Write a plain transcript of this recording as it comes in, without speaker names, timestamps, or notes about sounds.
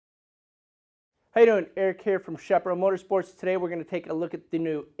How you doing? Eric here from Chaparral Motorsports. Today we're going to take a look at the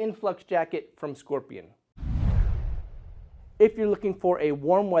new Influx jacket from Scorpion. If you're looking for a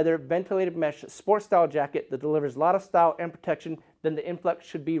warm weather ventilated mesh sport style jacket that delivers a lot of style and protection, then the Influx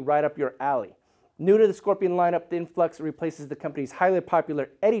should be right up your alley. New to the Scorpion lineup, the Influx replaces the company's highly popular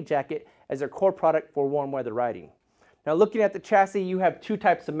Eddy jacket as their core product for warm weather riding. Now looking at the chassis, you have two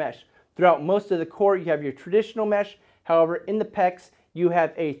types of mesh. Throughout most of the core you have your traditional mesh, however in the pecs you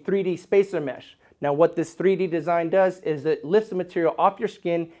have a 3D spacer mesh. Now what this 3D design does is it lifts the material off your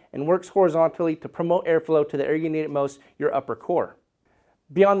skin and works horizontally to promote airflow to the area you need it most, your upper core.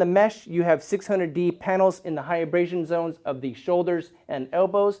 Beyond the mesh, you have 600D panels in the high abrasion zones of the shoulders and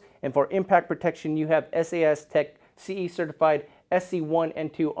elbows, and for impact protection you have SAS Tech CE certified SC1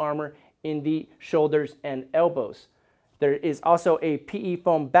 and 2 armor in the shoulders and elbows. There is also a PE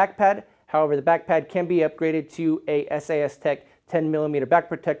foam back pad, however the back pad can be upgraded to a SAS Tech 10mm back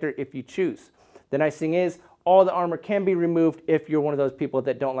protector if you choose. The nice thing is, all the armor can be removed if you're one of those people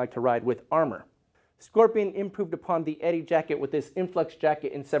that don't like to ride with armor. Scorpion improved upon the Eddy jacket with this Influx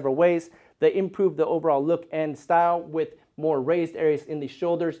jacket in several ways. They improved the overall look and style with more raised areas in the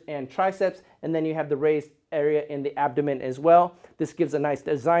shoulders and triceps, and then you have the raised area in the abdomen as well. This gives a nice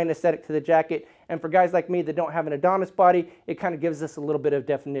design aesthetic to the jacket, and for guys like me that don't have an Adonis body, it kind of gives us a little bit of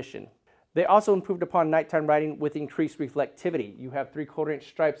definition. They also improved upon nighttime riding with increased reflectivity. You have 3/4-inch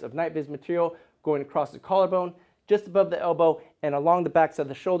stripes of hi-viz material going across the collarbone, just above the elbow, and along the backs of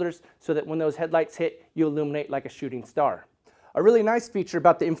the shoulders so that when those headlights hit, you illuminate like a shooting star. A really nice feature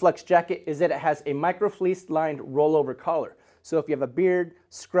about the Influx jacket is that it has a micro fleece lined rollover collar. So if you have a beard,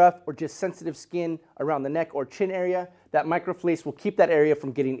 scruff, or just sensitive skin around the neck or chin area, that micro fleece will keep that area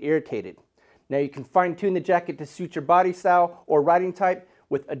from getting irritated. Now you can fine tune the jacket to suit your body style or riding type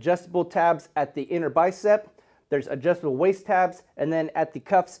with adjustable tabs at the inner bicep. There's adjustable waist tabs, and then at the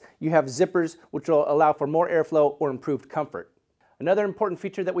cuffs you have zippers which will allow for more airflow or improved comfort. Another important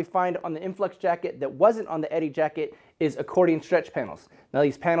feature that we find on the Influx jacket that wasn't on the Eddy jacket is accordion stretch panels. Now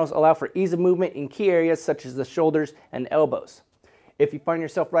these panels allow for ease of movement in key areas such as the shoulders and elbows. If you find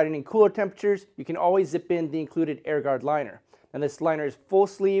yourself riding in cooler temperatures, you can always zip in the included air guard liner. Now this liner is full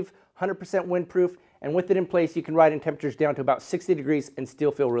sleeve, 100% windproof, and with it in place you can ride in temperatures down to about 60 degrees and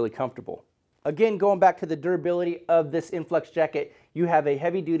still feel really comfortable. Again, going back to the durability of this Influx jacket, you have a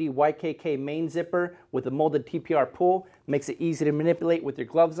heavy-duty YKK main zipper with a molded TPR pull. Makes it easy to manipulate with your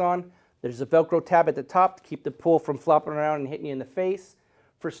gloves on. There's a Velcro tab at the top to keep the pull from flopping around and hitting you in the face.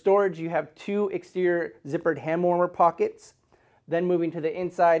 For storage, you have two exterior zippered hand warmer pockets. Then moving to the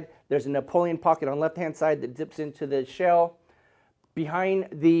inside, there's a Napoleon pocket on the left-hand side that zips into the shell. Behind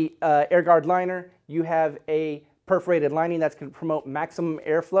the air guard liner, you have a perforated lining that's going to promote maximum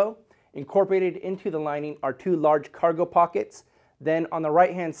airflow. Incorporated into the lining are two large cargo pockets. Then on the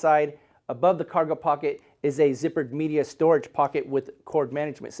right-hand side, above the cargo pocket, is a zippered media storage pocket with cord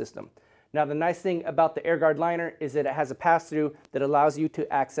management system. Now the nice thing about the air guard liner is that it has a pass-through that allows you to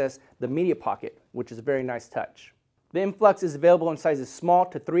access the media pocket, which is a very nice touch. The Influx is available in sizes small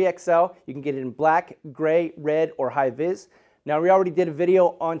to 3XL. You can get it in black, gray, red, or hi-viz. Now we already did a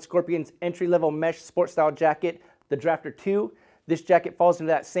video on Scorpion's entry-level mesh sport style jacket, the Drafter 2. This jacket falls into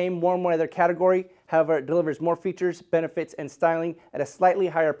that same warm weather category, however it delivers more features, benefits, and styling at a slightly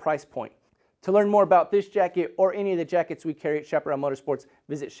higher price point. To learn more about this jacket or any of the jackets we carry at Chaparral Motorsports,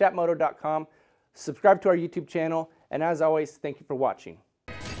 visit chapmoto.com, subscribe to our YouTube channel, and as always, thank you for watching.